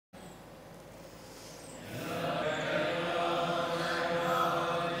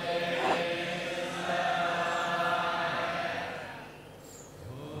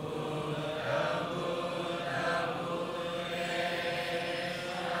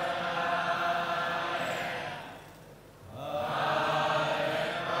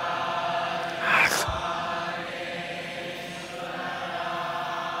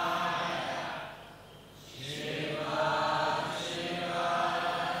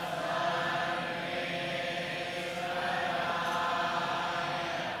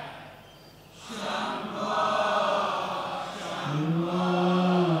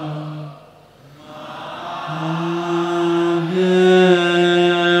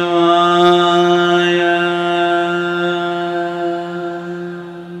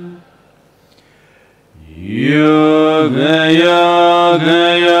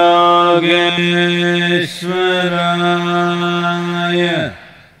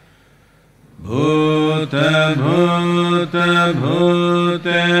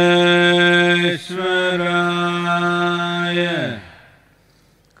भूतभूतभूतेश्वराय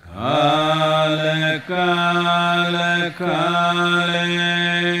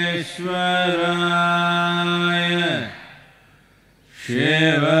कालकालकालेश्वराय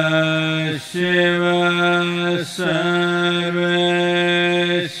शिव शिव सर्वेश्वराय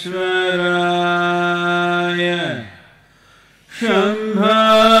शम्भो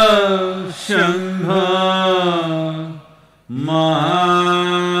शम्भो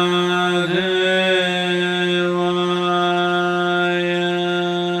महादेवाय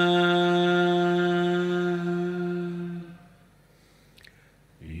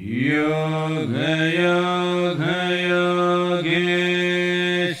योग योग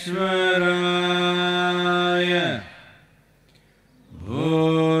योगेश्वराय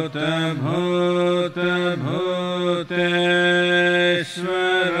भूत भूत भूतेश्वराय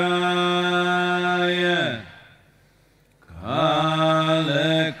काल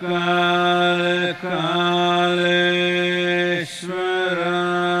काल कालेश्वराय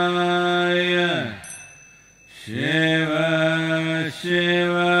शिव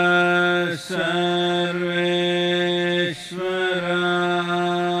शिव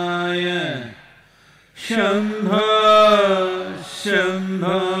सर्वेश्वराय शम्भो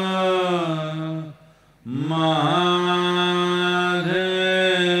शम्भो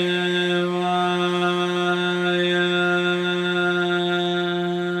महादेवाय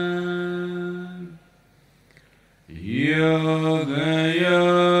योग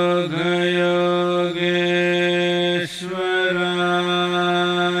योग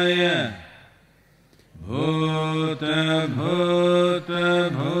योगेश्वराय भूत भूत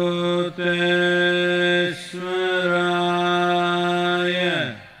भूतेश्वराय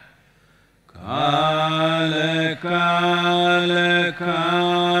काल काल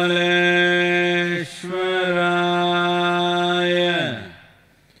कालेश्वराय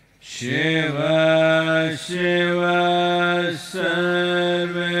शिव शिव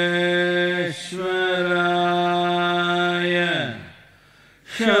सर्वेश्वराय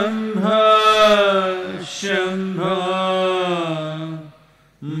शम्भो शम्भो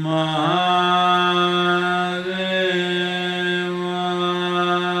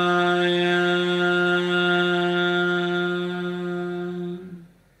महादेवाय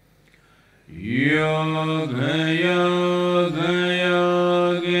योग योग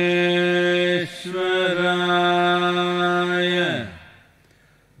योगेश्वराय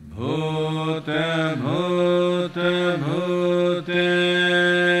भूत भूत भूतेश्वराय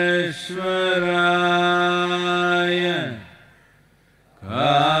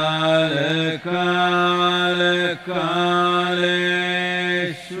काल काल कालेश्वराय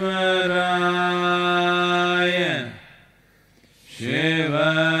शिव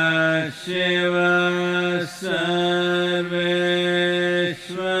शिव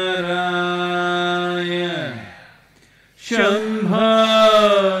सर्वेश्वराय शम्भो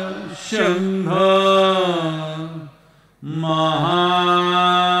शम्भो महादेवाय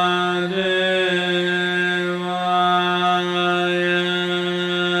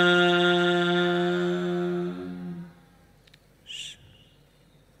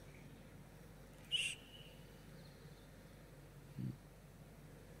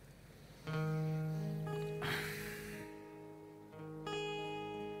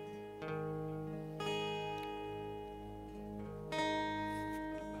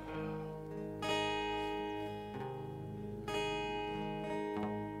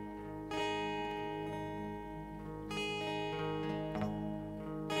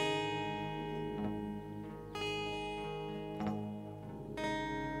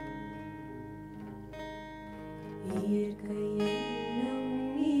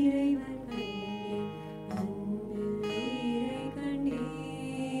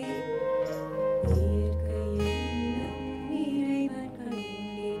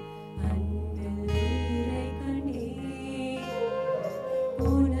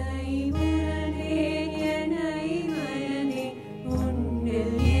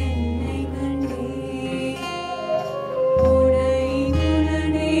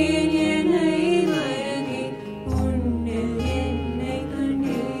உன்னில்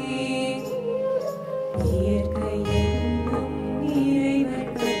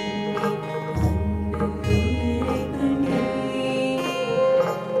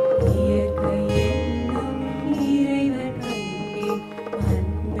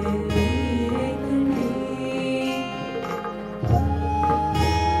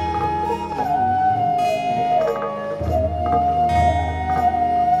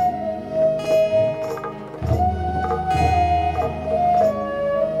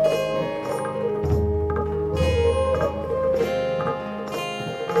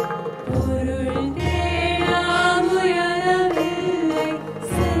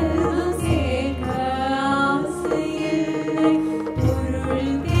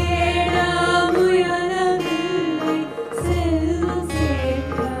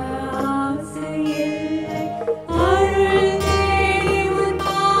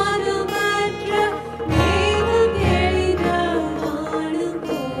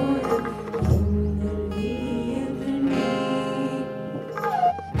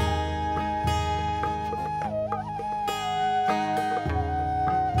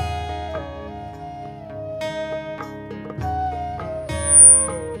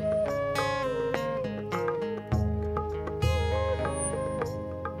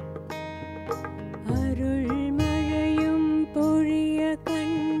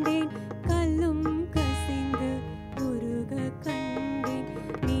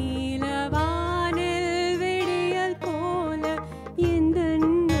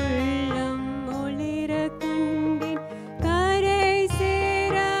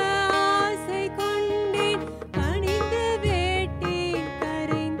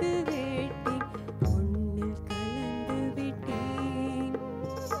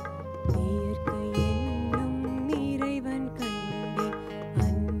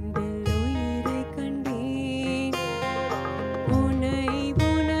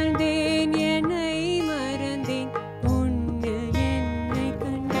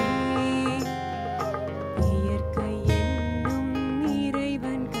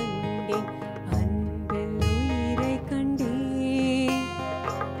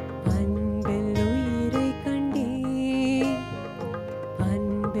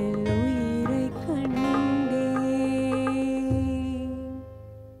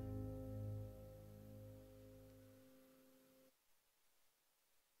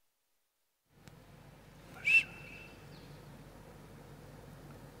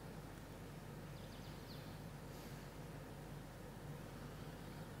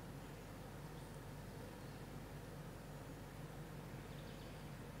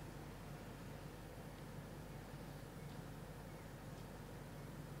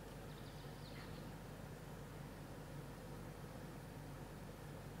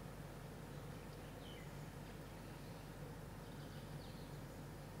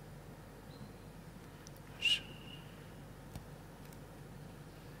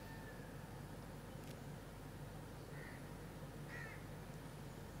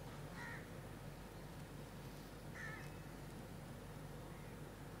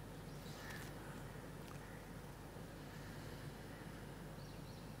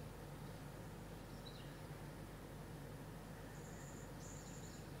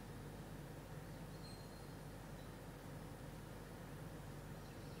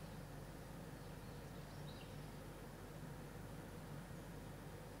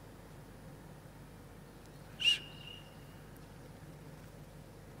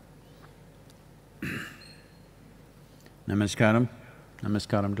Namaskaram.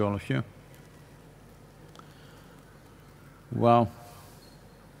 Namaskaram to all of you. Well,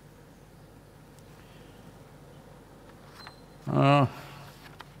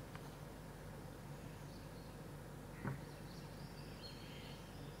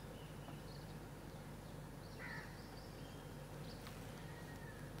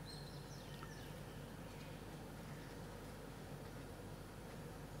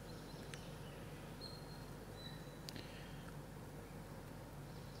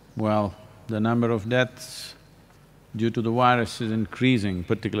 the number of deaths due to the virus is increasing,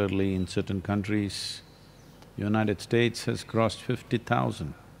 particularly in certain countries. United States has crossed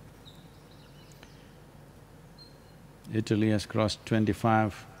 50,000. Italy has crossed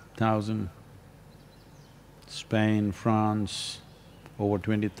 25,000. Spain, France, over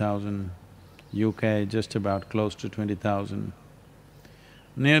 20,000. UK just about close to 20,000.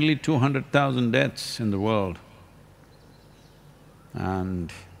 Nearly 200,000 deaths in the world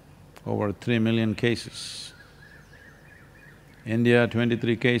and over 3 million cases. India,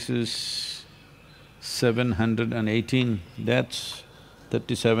 23 cases, 718 deaths,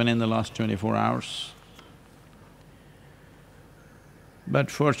 37 in the last 24 hours.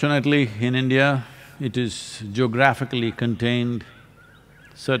 But fortunately, in India, it is geographically contained.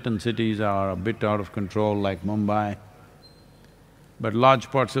 Certain cities are a bit out of control, like Mumbai, but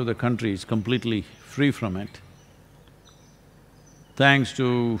large parts of the country is completely free from it, thanks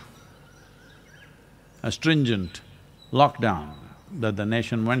to a stringent lockdown that the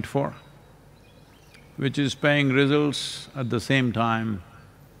nation went for, which is paying results. At the same time,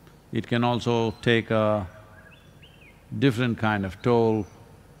 it can also take a different kind of toll.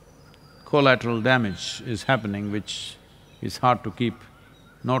 Collateral damage is happening, which is hard to keep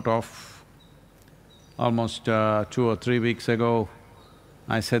note of. Almost 2 or 3 weeks ago,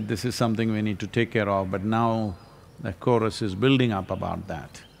 I said this is something we need to take care of, but now the chorus is building up about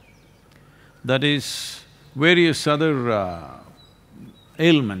that. That is, various other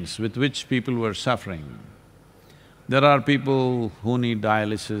ailments with which people were suffering. There are people who need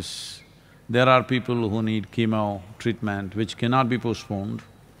dialysis, there are people who need chemo treatment which cannot be postponed.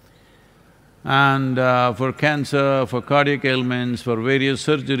 And for cancer, for cardiac ailments, for various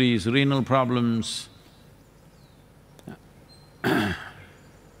surgeries, renal problems,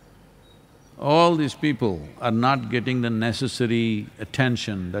 all these people are not getting the necessary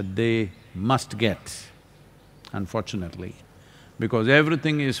attention that they must get, unfortunately, because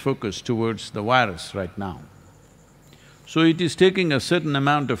everything is focused towards the virus right now. So it is taking a certain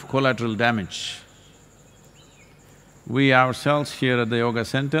amount of collateral damage. We ourselves here at the yoga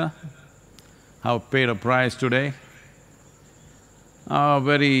center have paid a price today. A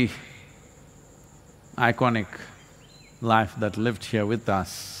very iconic life that lived here with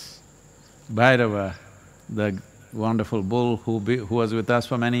us. Bhairava, the wonderful bull who was with us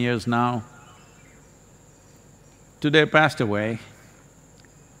for many years now, today passed away.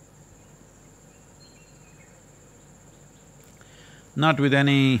 Not with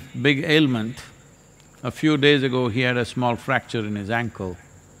any big ailment. A few days ago, he had a small fracture in his ankle,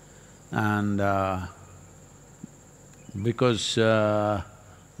 and because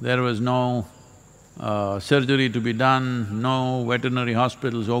there was no surgery to be done, no veterinary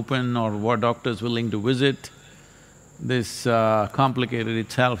hospitals open or doctors willing to visit, this complicated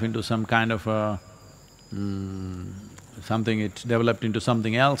itself into some kind of a… it developed into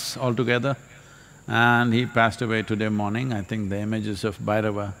something else altogether, and he passed away today morning. I think the images of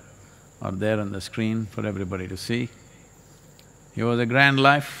Bhairava are there on the screen for everybody to see. He was a grand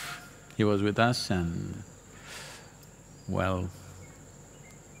life, he was with us, and well,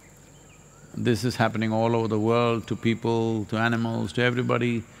 this is happening all over the world, to people, to animals, to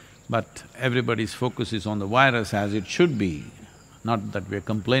everybody, but everybody's focus is on the virus, as it should be. Not that we're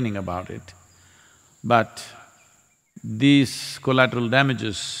complaining about it, but these collateral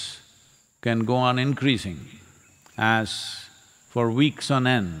damages can go on increasing, as for weeks on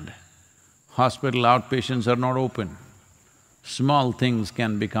end, hospital outpatients are not open. Small things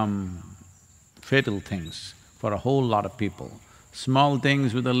can become fatal things for a whole lot of people. Small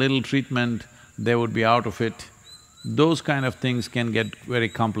things with a little treatment, they would be out of it. Those kind of things can get very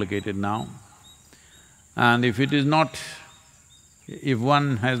complicated now. And if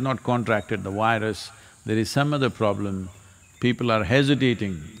one has not contracted the virus, there is some other problem, people are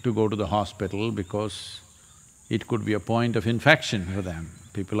hesitating to go to the hospital because it could be a point of infection for them.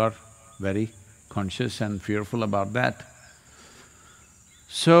 People are very conscious and fearful about that.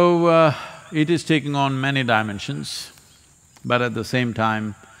 So, it is taking on many dimensions, but at the same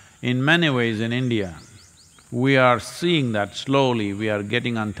time, in many ways in India, we are seeing that slowly we are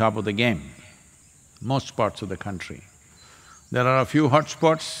getting on top of the game, most parts of the country. There are a few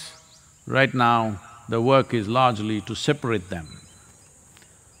hotspots. Right now, the work is largely to separate them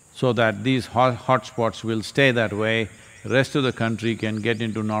so that these hotspots will stay that way, rest of the country can get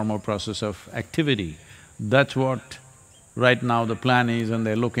into normal process of activity. That's what right now the plan is, and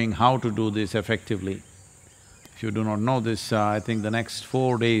they're looking how to do this effectively. If you do not know this, I think the next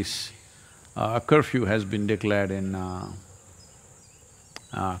 4 days, a curfew has been declared in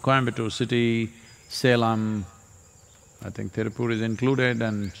Coimbatore city, Salem, I think Tirupur is included,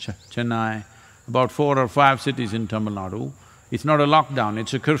 and Chennai, about 4 or 5 cities in Tamil Nadu. It's not a lockdown,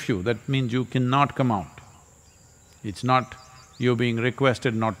 it's a curfew. That means you cannot come out. It's not you're being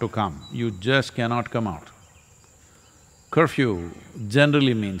requested not to come, you just cannot come out. Curfew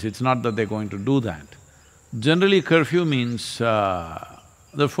generally means, it's not that they're going to do that. Generally, curfew means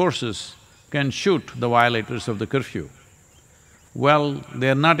the forces can shoot the violators of the curfew. Well,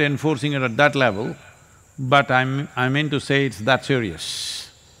 they're not enforcing it at that level, but I mean to say it's that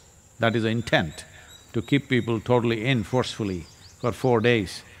serious. That is the intent, to keep people totally in forcefully for 4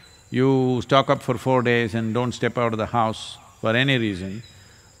 days. You stock up for 4 days and don't step out of the house for any reason,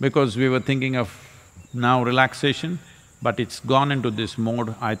 because we were thinking of now relaxation, but it's gone into this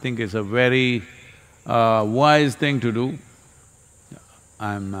mode. I think it's a very wise thing to do.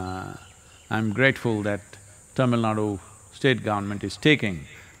 I'm grateful that Tamil Nadu state government is taking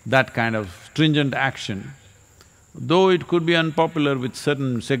that kind of stringent action. Though it could be unpopular with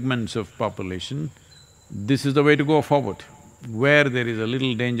certain segments of population, this is the way to go forward. Where there is a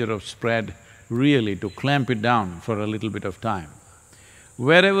little danger of spread, really to clamp it down for a little bit of time.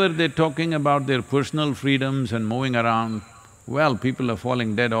 Wherever they're talking about their personal freedoms and moving around, well, people are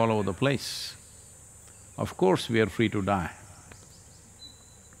falling dead all over the place. Of course we are free to die.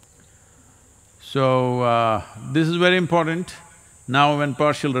 So, this is very important. Now when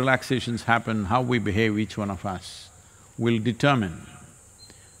partial relaxations happen, how we behave, each one of us, will determine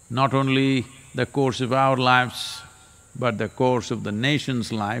not only the course of our lives, but the course of the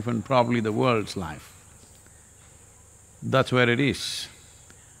nation's life and probably the world's life. That's where it is.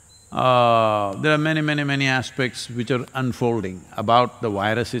 There are many aspects which are unfolding about the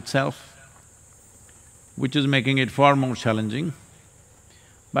virus itself, which is making it far more challenging.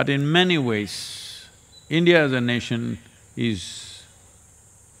 But in many ways, India as a nation is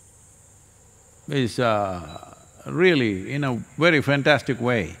really, in a very fantastic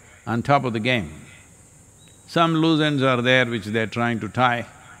way, on top of the game. Some loose ends are there which they're trying to tie,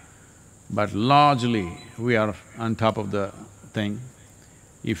 but largely we are on top of the thing.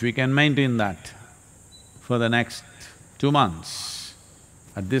 If we can maintain that for the next 2 months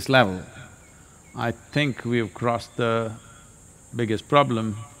at this level, I think we've crossed the biggest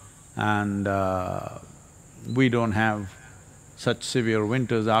problem, and we don't have such severe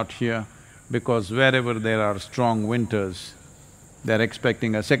winters out here, because wherever there are strong winters, they're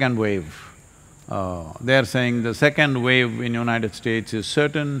expecting a second wave. They're saying the second wave in United States is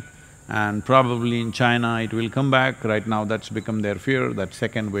certain, and probably in China it will come back. Right now that's become their fear, that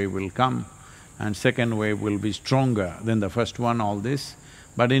second wave will come, and second wave will be stronger than the first one, all this.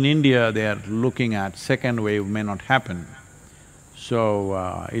 But in India, they are looking at second wave may not happen.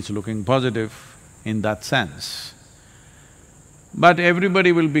 So, it's looking positive in that sense. But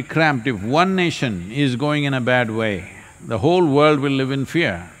everybody will be cramped. If one nation is going in a bad way, the whole world will live in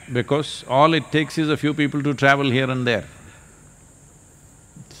fear, because all it takes is a few people to travel here and there.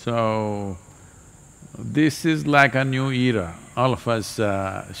 So, this is like a new era. All of us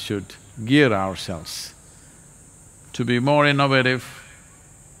should gear ourselves to be more innovative,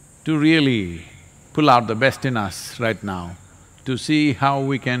 to really pull out the best in us right now, to see how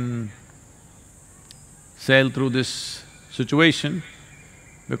we can sail through this situation,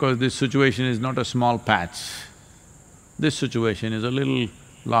 because this situation is not a small patch. This situation is a little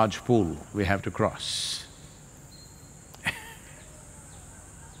large pool we have to cross.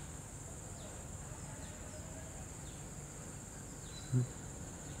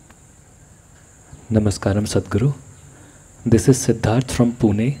 Namaskaram, Sadhguru. This is Siddharth from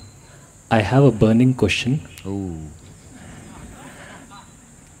Pune. I have a burning question. Ooh.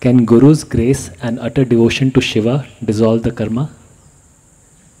 Can Guru's grace and utter devotion to Shiva dissolve the karma?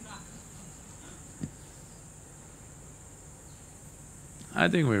 I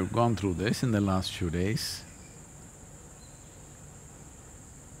think we've gone through this in the last few days.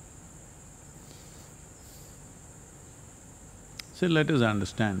 So let us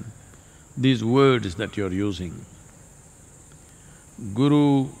understand these words that you're using.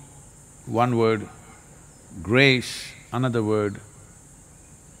 Guru, one word; grace, another word;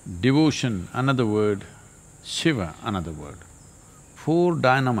 devotion, another word; Shiva, another word. 4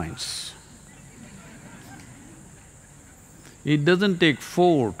 dynamites. It doesn't take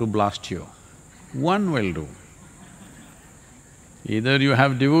four to blast you, one will do. Either you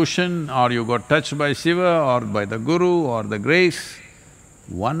have devotion or you got touched by Shiva or by the Guru or the grace,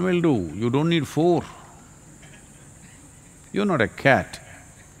 one will do, you don't need four. You're not a cat.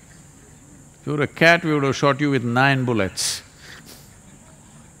 If you were a cat, we would have shot you with 9 bullets.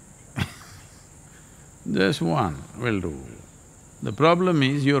 Just one will do. The problem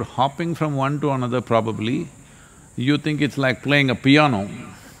is you're hopping from one to another probably. You think it's like playing a piano.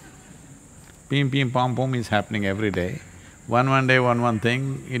 Pim, pim, pom, pom is happening every day. One day, one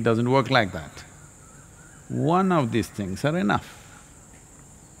thing, it doesn't work like that. One of these things are enough.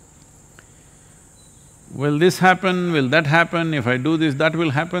 Will this happen, will that happen, if I do this, that will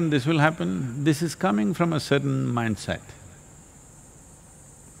happen, this will happen. This is coming from a certain mindset.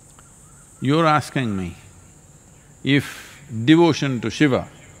 You're asking me if devotion to Shiva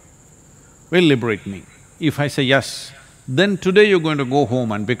will liberate me. If I say yes, then today you're going to go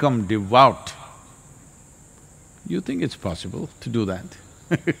home and become devout. You think it's possible to do that?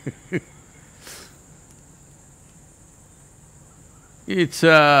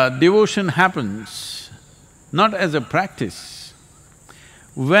 Devotion happens not as a practice.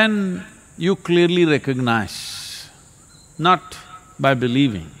 When you clearly recognize, not by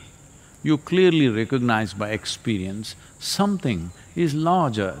believing, you clearly recognize by experience, something is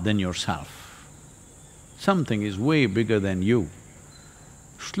larger than yourself. Something is way bigger than you.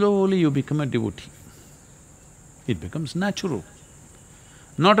 Slowly you become a devotee. It becomes natural,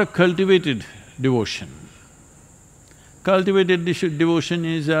 not a cultivated devotion. Cultivated devotion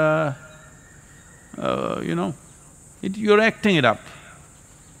is you're acting it up.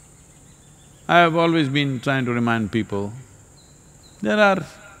 I have always been trying to remind people, there are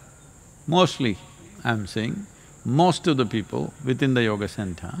mostly, I'm saying, most of the people within the yoga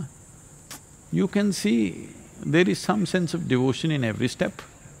center, you can see there is some sense of devotion in every step.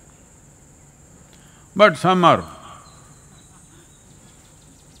 But some are…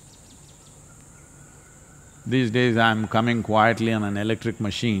 These days I'm coming quietly on an electric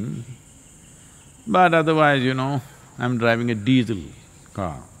machine, but otherwise, I'm driving a diesel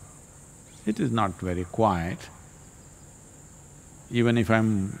car. It is not very quiet. Even if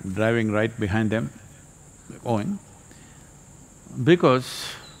I'm driving right behind them, going,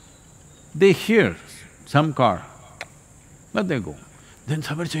 because they hear some car, but they go. Then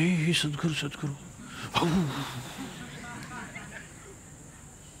somebody say, hey, Sadhguru, Sadhguru.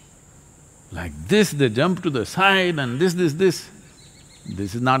 Like this, they jump to the side and this.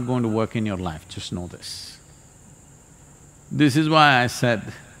 This is not going to work in your life, just know this. This is why I said,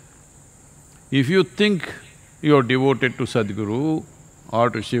 if you think you're devoted to Satguru or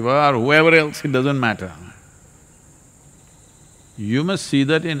to Shiva or whoever else, it doesn't matter. You must see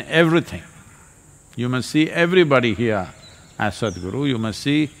that in everything. You must see everybody here as Satguru, you must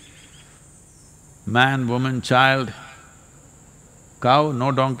see man, woman, child, cow,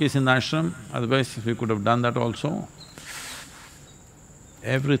 no donkeys in the ashram, otherwise we could have done that also.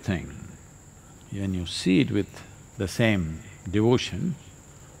 Everything, when you see it with the same devotion,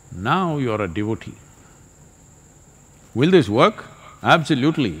 now you're a devotee. Will this work?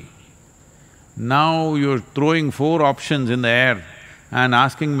 Absolutely. Now you're throwing 4 options in the air and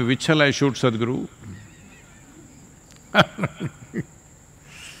asking me, which shall I shoot, Sadhguru?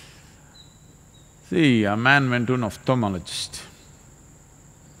 See, a man went to an ophthalmologist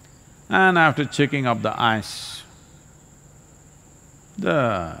and after checking up the eyes,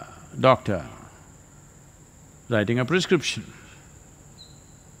 the doctor writing a prescription.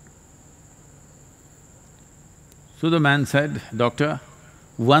 So the man said, "Doctor,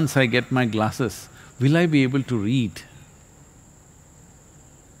 once I get my glasses, will I be able to read?"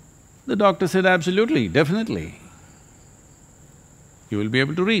 The doctor said, "Absolutely, definitely. You will be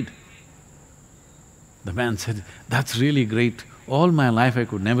able to read." The man said, "That's really great. All my life I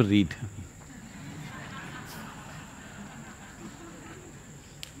could never read."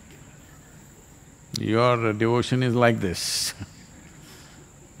 Your devotion is like this.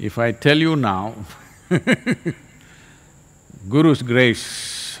 If I tell you now, Guru's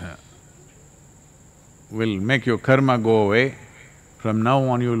grace will make your karma go away, from now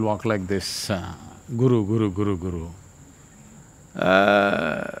on you will walk like this, Guru, Guru, Guru, Guru.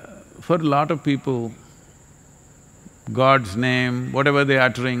 For a lot of people, God's name, whatever they're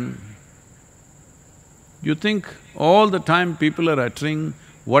uttering, you think all the time people are uttering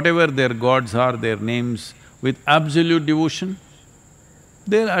whatever their gods are, their names, with absolute devotion?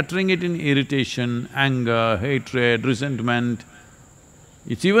 They're uttering it in irritation, anger, hatred, resentment.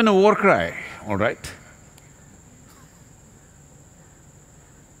 It's even a war cry, all right?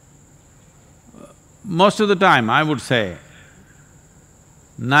 Most of the time, I would say,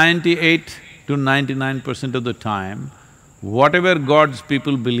 98 to 99% of the time, whatever gods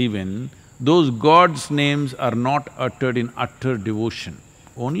people believe in, those gods' names are not uttered in utter devotion.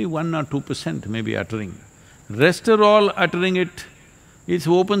 Only 1 or 2% may be uttering. Rest are all uttering it, it's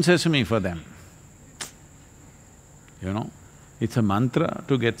open sesame for them. You know, it's a mantra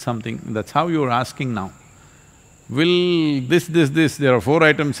to get something, that's how you're asking now. Will this, there are 4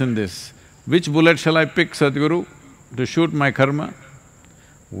 items in this. Which bullet shall I pick, Sadhguru, to shoot my karma?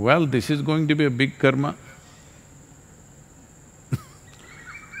 Well, this is going to be a big karma.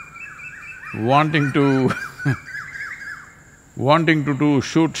 Wanting to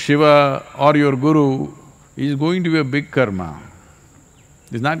shoot Shiva or your guru is going to be a big karma.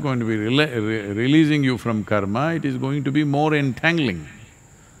 It's not going to be releasing you from karma, it is going to be more entangling.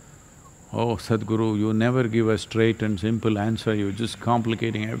 Oh, Satguru, you never give a straight and simple answer, you're just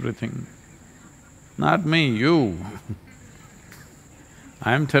complicating everything. Not me, you.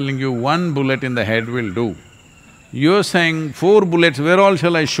 I'm telling you, 1 bullet in the head will do. You're saying 4 bullets, where all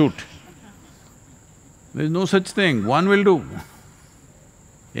shall I shoot? There's no such thing, 1 will do.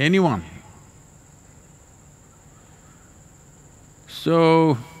 Anyone.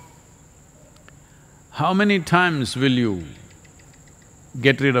 So, how many times will you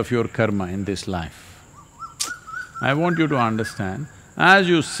get rid of your karma in this life? I want you to understand, as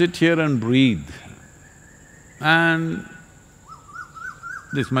you sit here and breathe, and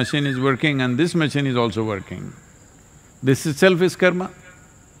this machine is working and this machine is also working, this itself is karma.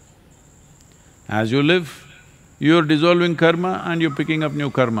 As you live, you're dissolving karma and you're picking up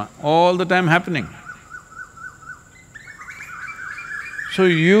new karma, all the time happening. So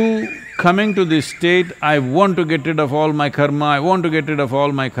you coming to this state, I want to get rid of all my karma, I want to get rid of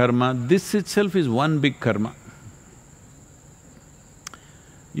all my karma, this itself is one big karma.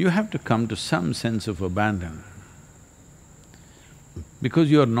 You have to come to some sense of abandon.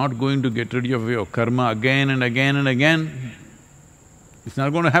 Because you are not going to get rid of your karma again and again and again, it's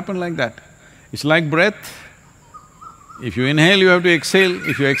not going to happen like that. It's like breath. If you inhale, you have to exhale.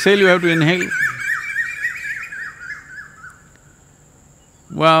 If you exhale, you have to inhale.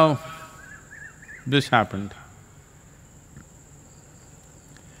 Well, this happened.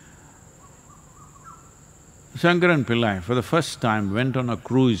 Shankaran Pillai, for the first time, went on a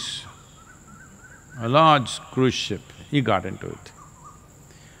cruise, a large cruise ship. He got into it.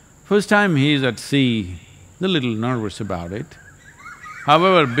 First time he is at sea, a little nervous about it.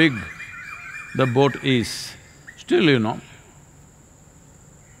 However big the boat is, still, you know,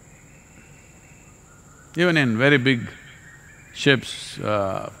 even in very big ships,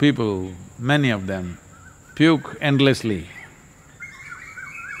 people, many of them, puke endlessly.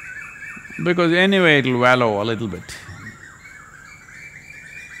 Because anyway it'll wallow a little bit.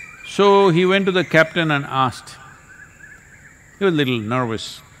 So he went to the captain and asked. He was a little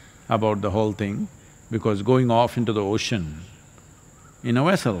nervous about the whole thing, because going off into the ocean in a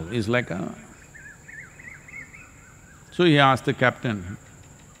vessel is like a… So he asked the captain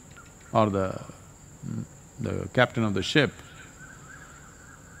or the captain of the ship,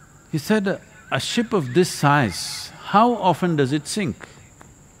 he said, a ship of this size, how often does it sink?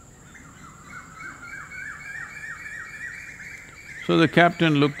 So the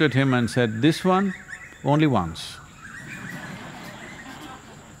captain looked at him and said, this one, only once.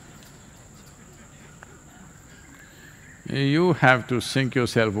 You have to sink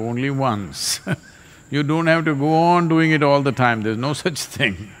yourself only once. You don't have to go on doing it all the time, there's no such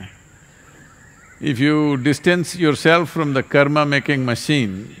thing. If you distance yourself from the karma-making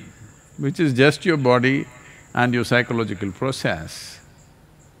machine, which is just your body and your psychological process,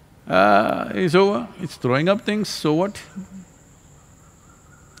 it's over, it's throwing up things, so what?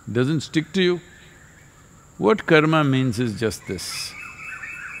 Doesn't stick to you. What karma means is just this.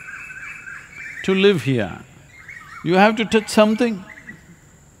 To live here, you have to touch something.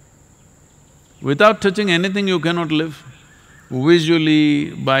 Without touching anything, you cannot live.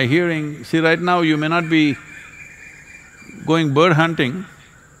 Visually, by hearing, see right now you may not be going bird hunting,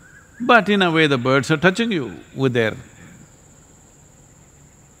 but in a way the birds are touching you with their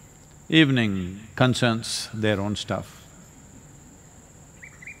evening concerns, their own stuff.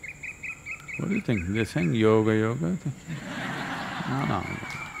 What do you think? They're saying yoga, yoga? No,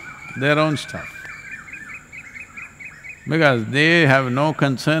 their own stuff. Because they have no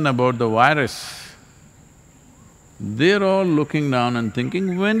concern about the virus. They're all looking down and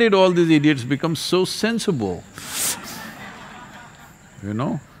thinking, when did all these idiots become so sensible? You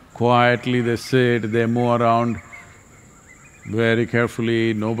know, quietly they sit, they move around very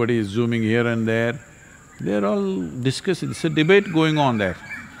carefully, nobody is zooming here and there. They're all discussing, it's a debate going on there.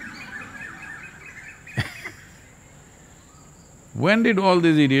 When did all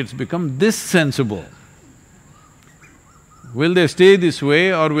these idiots become this sensible? Will they stay this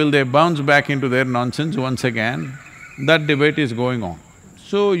way or will they bounce back into their nonsense once again? That debate is going on.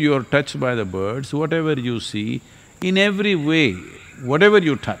 So you're touched by the birds, whatever you see, in every way, whatever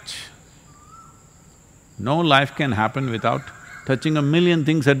you touch. No life can happen without touching a million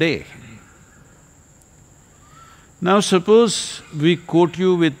things a day. Now suppose we quote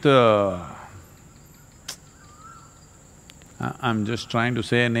you with I'm just trying to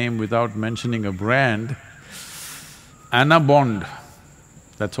say a name without mentioning a brand. Anna Bond,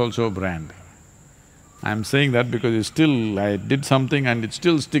 that's also a brand. I'm saying that because it's still… I did something and it's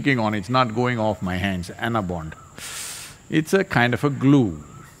still sticking on, it's not going off my hands, Anna Bond. It's a kind of a glue,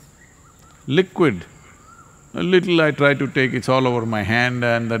 liquid. A little I try to take, it's all over my hand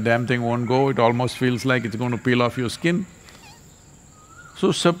and the damn thing won't go, it almost feels like it's going to peel off your skin.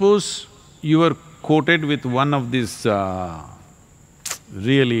 So suppose you were coated with one of these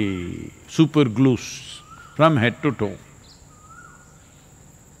really super glues from head to toe.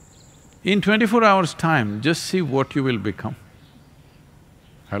 In 24 hours' time, just see what you will become.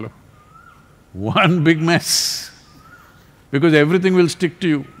 Hello? One big mess, because everything will stick to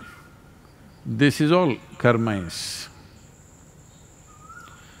you. This is all karma is.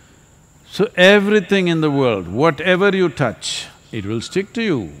 So everything in the world, whatever you touch, it will stick to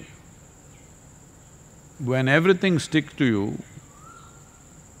you. When everything sticks to you,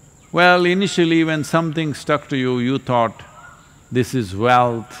 well, initially when something stuck to you, you thought, this is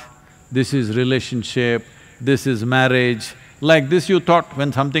wealth, this is relationship, this is marriage, like this you thought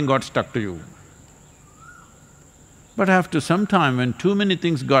when something got stuck to you. But after some time, when too many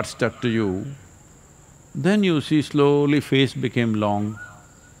things got stuck to you, then you see slowly face became long,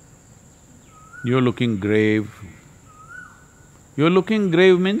 you're looking grave. You're looking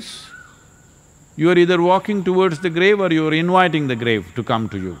grave means you're either walking towards the grave or you're inviting the grave to come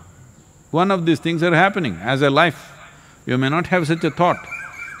to you. One of these things are happening. As a life, you may not have such a thought,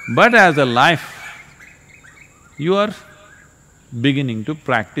 but as a life, you are beginning to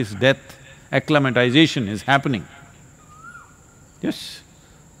practice death. Acclimatization is happening. Yes,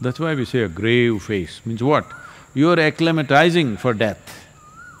 that's why we say a grave face. Means what? You are acclimatizing for death.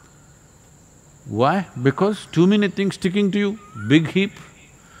 Why? Because too many things sticking to you, big heap.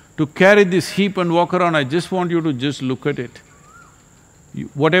 To carry this heap and walk around, I just want you to just look at it.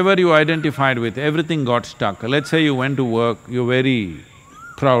 Whatever you identified with, everything got stuck. Let's say you went to work, you're very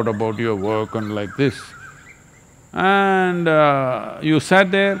proud about your work and like this. And you sat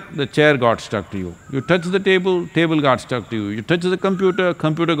there, the chair got stuck to you. You touched the table, table got stuck to you. You touched the computer,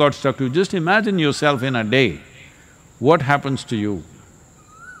 computer got stuck to you. Just imagine yourself in a day, what happens to you?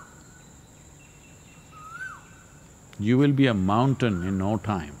 You will be a mountain in no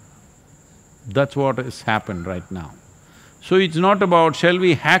time. That's what has happened right now. So it's not about, shall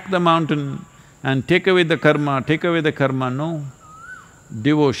we hack the mountain and take away the karma, no.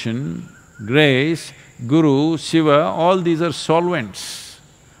 Devotion, grace, Guru, Shiva, all these are solvents,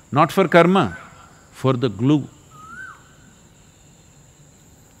 not for karma, for the glue.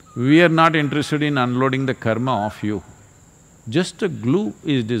 We are not interested in unloading the karma off you. Just the glue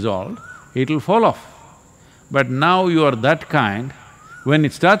is dissolved, it'll fall off. But now you are that kind, when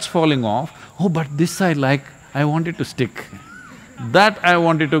it starts falling off, oh, but this I like, I want it to stick. That I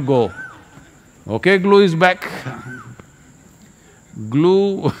want it to go. Okay, glue is back.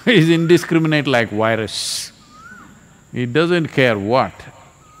 Glue is indiscriminate like virus. It doesn't care what,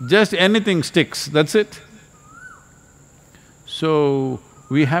 just anything sticks, that's it. So,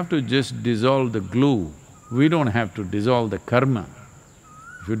 we have to just dissolve the glue, we don't have to dissolve the karma.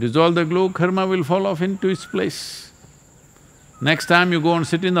 If you dissolve the glue, karma will fall off into its place. Next time you go and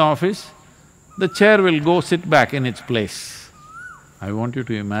sit in the office, the chair will go sit back in its place. I want you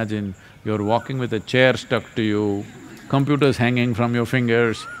to imagine you're walking with a chair stuck to you, computers hanging from your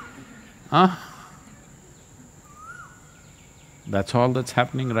fingers, huh? That's all that's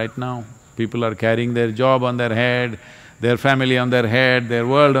happening right now. People are carrying their job on their head, their family on their head, their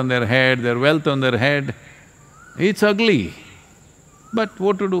world on their head, their wealth on their head. It's ugly, but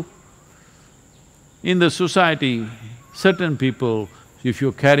what to do? In the society, certain people, if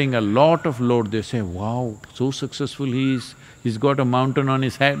you're carrying a lot of load, they say, wow, so successful he is, he's got a mountain on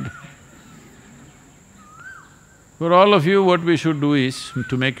his head. For all of you, what we should do is,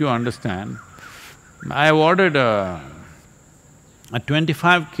 to make you understand, I have ordered a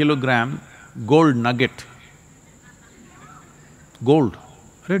 25-kilogram gold nugget. Gold.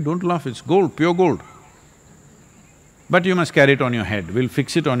 Hey, don't laugh, it's gold, pure gold. But you must carry it on your head, we'll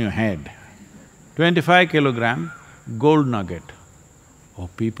fix it on your head. 25-kilogram gold nugget. Oh,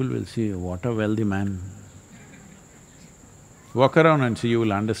 people will see, what a wealthy man. Walk around and see, you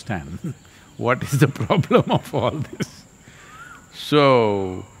will understand what is the problem of all this.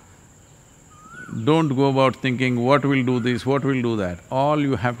 So, don't go about thinking, what will do this, what will do that. All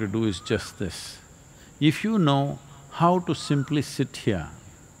you have to do is just this. If you know how to simply sit here,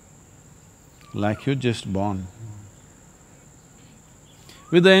 like you're just born,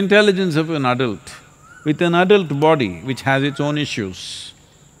 with the intelligence of an adult, with an adult body which has its own issues,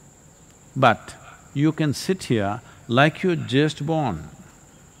 but you can sit here like you're just born.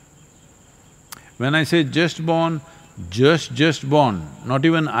 When I say just born, just born, not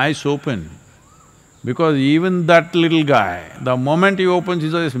even eyes open. Because even that little guy, the moment he opens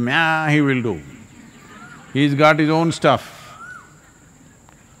his eyes, meow, he will do. He's got his own stuff.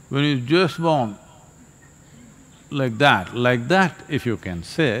 When he's just born, like that if you can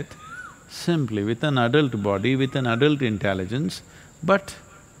sit, simply with an adult body, with an adult intelligence, but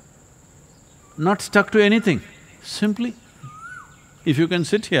not stuck to anything, simply. If you can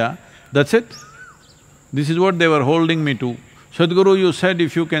sit here, that's it. This is what they were holding me to. Sadhguru, you said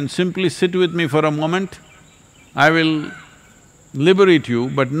if you can simply sit with me for a moment, I will liberate you,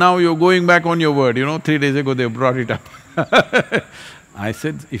 but now you're going back on your word, 3 days ago they brought it up. I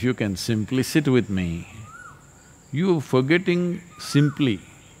said, if you can simply sit with me, you're forgetting simply.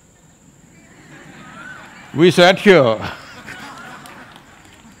 We sat here.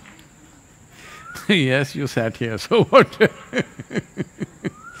 Yes, you sat here, so what?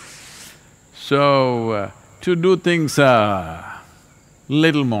 So, to do things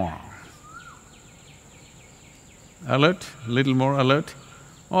little more alert,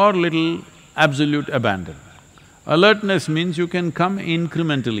 or little absolute abandon. Alertness means you can come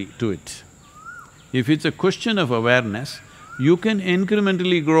incrementally to it. If it's a question of awareness, you can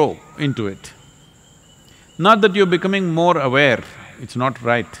incrementally grow into it. Not that you're becoming more aware, it's not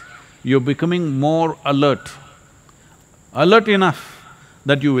right. You're becoming more alert. Alert enough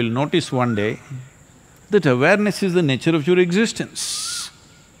that you will notice one day that awareness is the nature of your existence.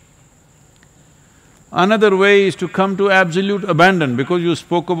 Another way is to come to absolute abandon, because you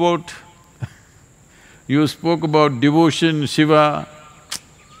spoke about devotion, Shiva.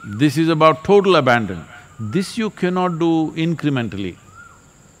 This is about total abandon. This you cannot do incrementally.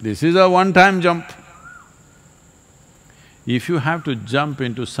 This is a one-time jump. If you have to jump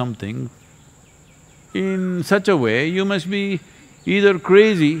into something in such a way, you must be either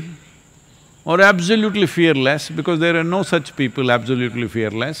crazy or absolutely fearless, because there are no such people absolutely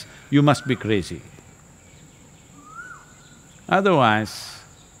fearless, you must be crazy. Otherwise,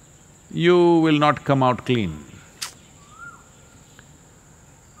 you will not come out clean.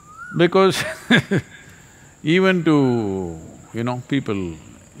 Because even to, people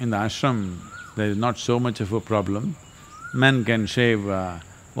in the ashram, there is not so much of a problem. Men can shave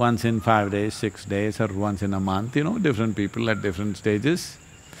once in 5 days, 6 days, or once in a month, different people at different stages.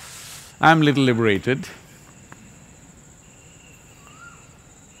 I'm little liberated.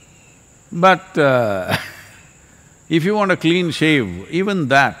 But if you want a clean shave, even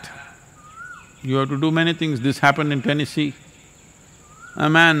that, you have to do many things. This happened in Tennessee. A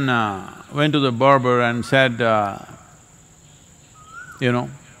man went to the barber and said,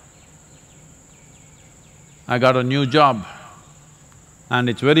 I got a new job and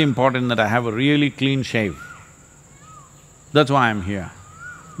it's very important that I have a really clean shave. That's why I'm here.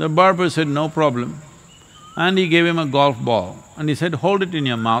 The barber said, no problem, and he gave him a golf ball and he said, hold it in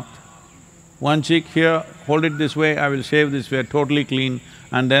your mouth, one cheek here, hold it this way, I will shave this way, totally clean,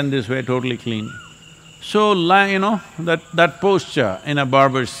 and then this way, totally clean. So, that posture in a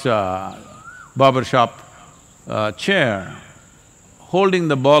barbershop chair, holding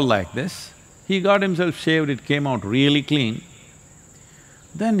the ball like this, he got himself shaved, it came out really clean.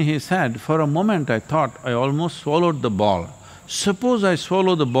 Then he said, for a moment I thought I almost swallowed the ball. Suppose I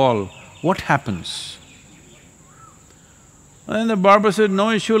swallow the ball, what happens? And then the barber said, no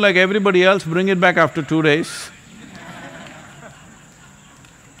issue, like everybody else, bring it back after 2 days.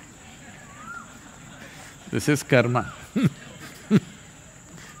 This is karma.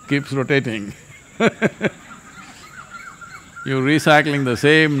 Keeps rotating. You're recycling the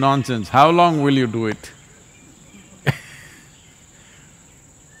same nonsense, how long will you do it?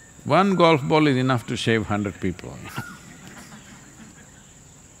 One golf ball is enough to shave 100 people.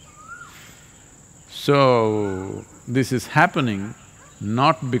 So, this is happening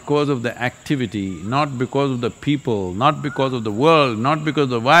not because of the activity, not because of the people, not because of the world, not because of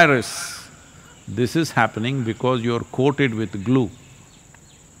the virus. This is happening because you're coated with glue.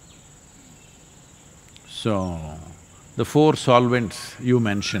 So, the 4 solvents you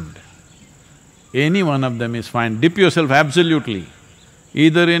mentioned, any one of them is fine. Dip yourself absolutely,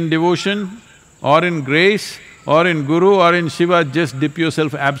 either in devotion or in grace or in Guru or in Shiva, just dip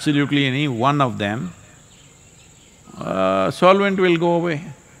yourself absolutely any one of them, solvent will go away.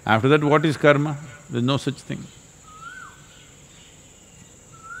 After that, what is karma? There's no such thing.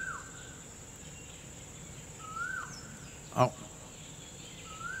 Oh.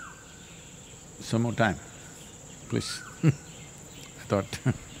 Some more time, please. I thought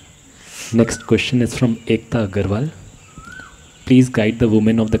Next question is from Ekta Agarwal. Please guide the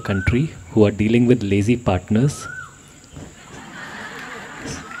women of the country who are dealing with lazy partners,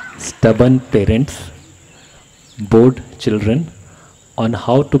 stubborn parents, bored children, on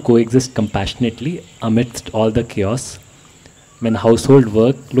how to coexist compassionately amidst all the chaos when household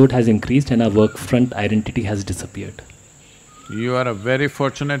workload has increased and our work front identity has disappeared. you are a very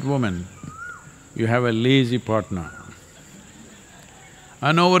fortunate woman. You have a lazy partner.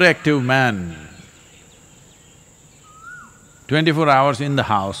 An overactive man, 24 hours in the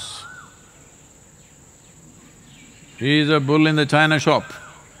house, he is a bull in the china shop.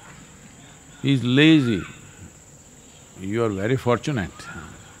 He's lazy. You are very fortunate,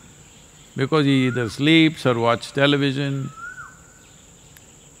 because he either sleeps or watches television,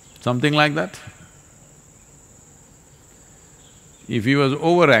 something like that. If he was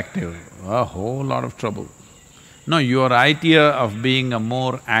overactive, a whole lot of trouble. No, your idea of being a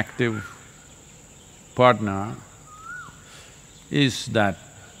more active partner is that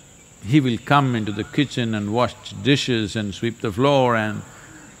he will come into the kitchen and wash dishes and sweep the floor and…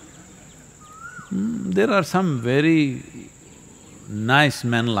 there are some very nice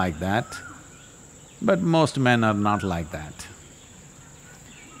men like that, but most men are not like that.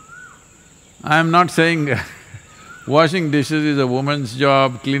 I'm not saying washing dishes is a woman's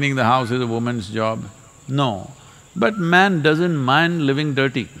job, cleaning the house is a woman's job. No, but man doesn't mind living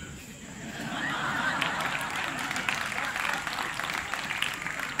dirty.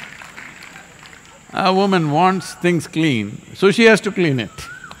 A woman wants things clean, so she has to clean it.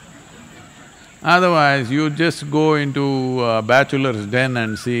 Otherwise, you just go into a bachelor's den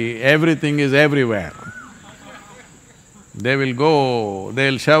and see everything is everywhere. They will go,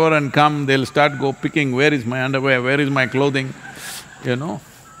 they'll shower and come, they'll start picking, where is my underwear, where is my clothing, you know.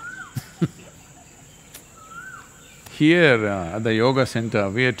 Here at the yoga center,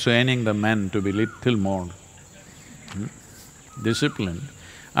 we are training the men to be little more disciplined.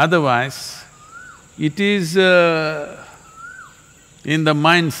 Otherwise, it is in the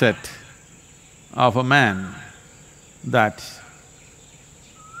mindset of a man that,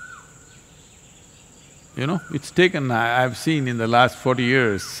 you know, it's taken… I've seen in the last 40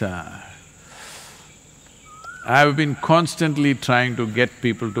 years, I've been constantly trying to get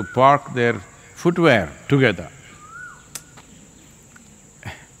people to park their footwear together.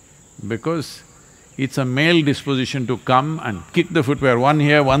 Because it's a male disposition to come and kick the footwear, one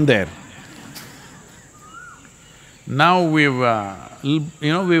here, one there. Now we've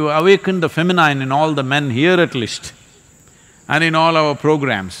we've awakened the feminine in all the men here at least, and in all our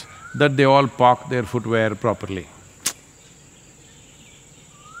programs, that they all park their footwear properly.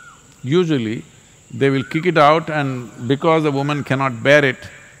 Usually, they will kick it out, and because the woman cannot bear it,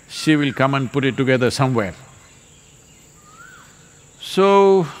 she will come and put it together somewhere.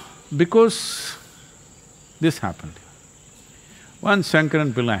 So, because this happened, once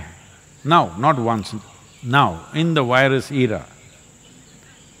Shankaran Pillai, now, not once, now, in the virus era,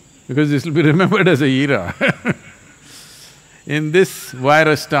 because this will be remembered as a era in this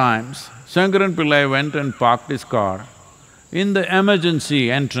virus times, Shankaran Pillai went and parked his car in the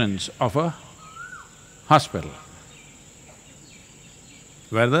emergency entrance of a hospital,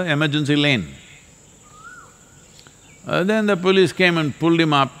 where the emergency lane. Then the police came and pulled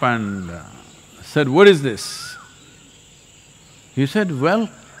him up and said, "What is this?" He said, "Well,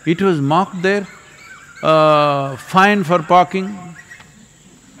 it was marked there, fine for parking."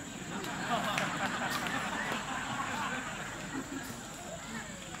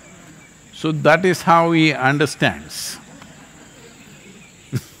 So that is how he understands.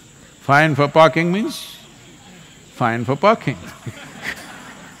 Fine for parking means fine for parking.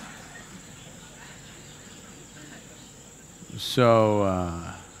 So,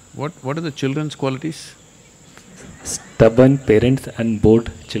 what are the children's qualities? Stubborn parents and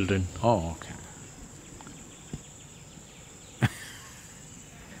bored children. Oh, okay.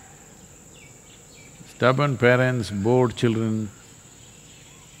 Stubborn parents, bored children.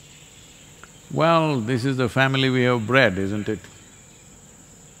 Well, this is the family we have bred, isn't it?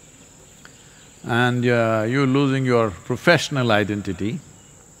 And you losing your professional identity,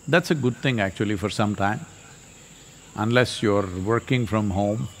 that's a good thing actually for some time, unless you're working from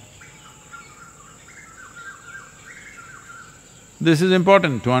home. This is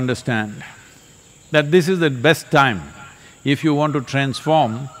important to understand. that this is the best time if you want to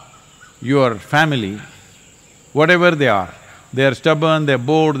transform your family, whatever they are. They're stubborn, they're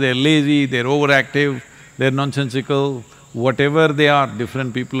bored, they're lazy, they're overactive, they're nonsensical, whatever they are,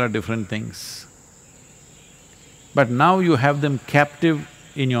 different people are different things. But now you have them captive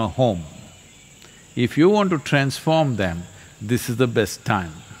in your home. If you want to transform them, this is the best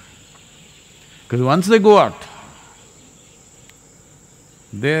time. Because once they go out,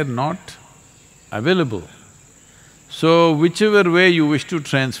 they're not available. So whichever way you wish to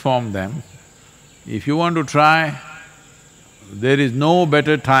transform them, if you want to try, there is no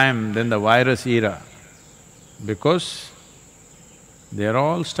better time than the virus era, because they're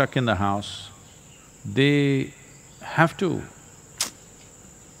all stuck in the house. They have to…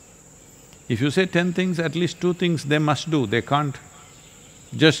 If you say 10 things, at least 2 things they must do, they can't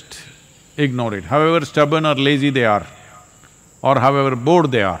just ignore it. However stubborn or lazy they are, or however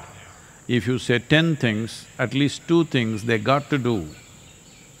bored they are, if you say 10 things, at least 2 things they got to do.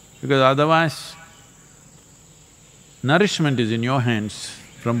 Because otherwise, nourishment is in your hands,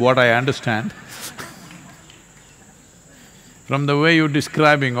 from what I understand. From the way you're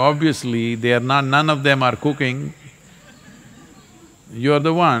describing, obviously they are not… none of them are cooking. You're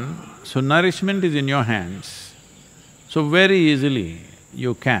the one, so nourishment is in your hands. So very easily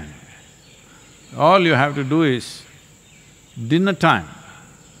you can. All you have to do is, dinner time,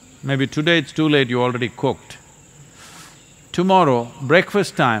 maybe today it's too late, you already cooked. Tomorrow,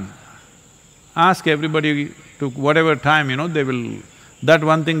 breakfast time, ask everybody to whatever time, they will… that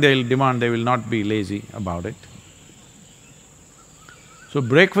one thing they'll demand, they will not be lazy about it. So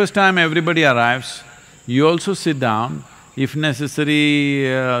breakfast time everybody arrives, you also sit down, if necessary,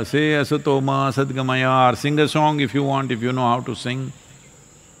 say asatoma, sadgamaya, or sing a song if you want, if you know how to sing,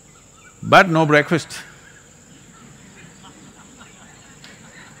 but no breakfast.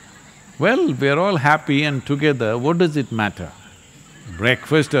 Well, we're all happy and together, what does it matter?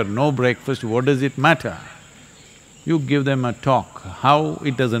 Breakfast or no breakfast, what does it matter? You give them a talk, how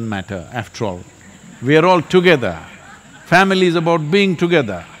it doesn't matter after all. We're all together. Family is about being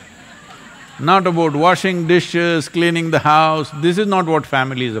together, not about washing dishes, cleaning the house. This is not what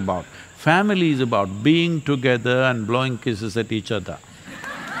family is about. Family is about being together and blowing kisses at each other.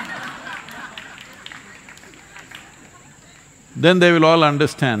 Then they will all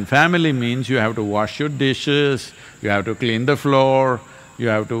understand, family means you have to wash your dishes, you have to clean the floor, you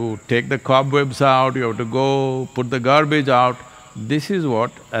have to take the cobwebs out, you have to go put the garbage out. This is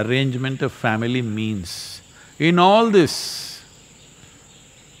what arrangement of family means. In all this,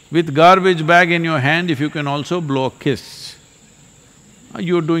 with garbage bag in your hand, if you can also blow a kiss,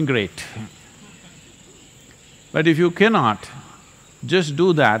 you're doing great. But if you cannot, just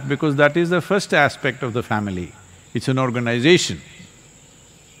do that, because that is the first aspect of the family. It's an organization.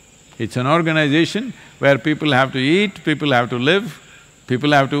 It's an organization where people have to eat, people have to live,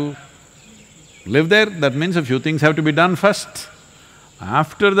 people have to live there. That means a few things have to be done first.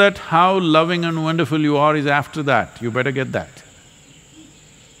 After that, how loving and wonderful you are is after that, you better get that.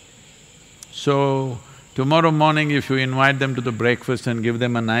 So, tomorrow morning if you invite them to the breakfast and give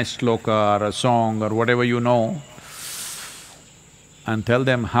them a nice shloka or a song or whatever you know, and tell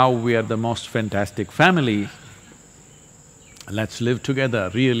them how we are the most fantastic family, let's live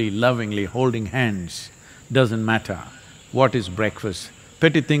together really lovingly, holding hands, doesn't matter what is breakfast.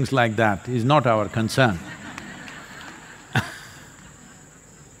 Petty things like that is not our concern.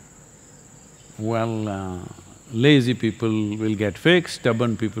 Well, lazy people will get fixed,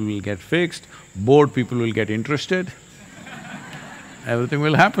 stubborn people will get fixed, bored people will get interested, everything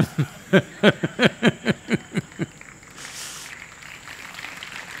will happen.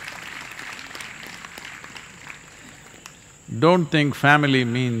 Don't think family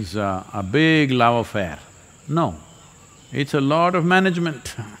means a big love affair. No, it's a lot of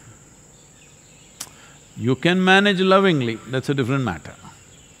management. You can manage lovingly, that's a different matter.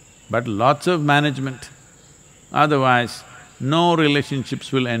 But lots of management, otherwise no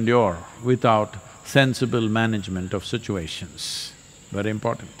relationships will endure without sensible management of situations. Very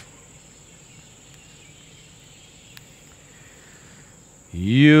important.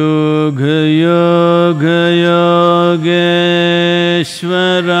 Yoga yoga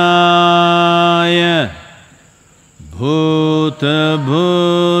yogeshwaraya bhuta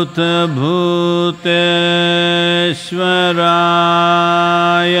bhuta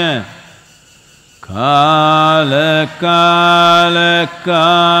bhuteshwaraya kala kala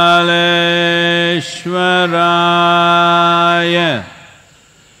kaleshwaraya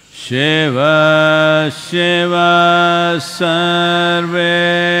Shiva Shiva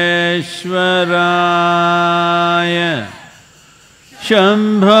Sarveshwaraya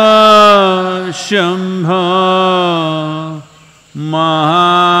Shambho Shambho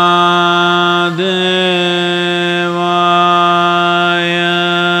Mahadeva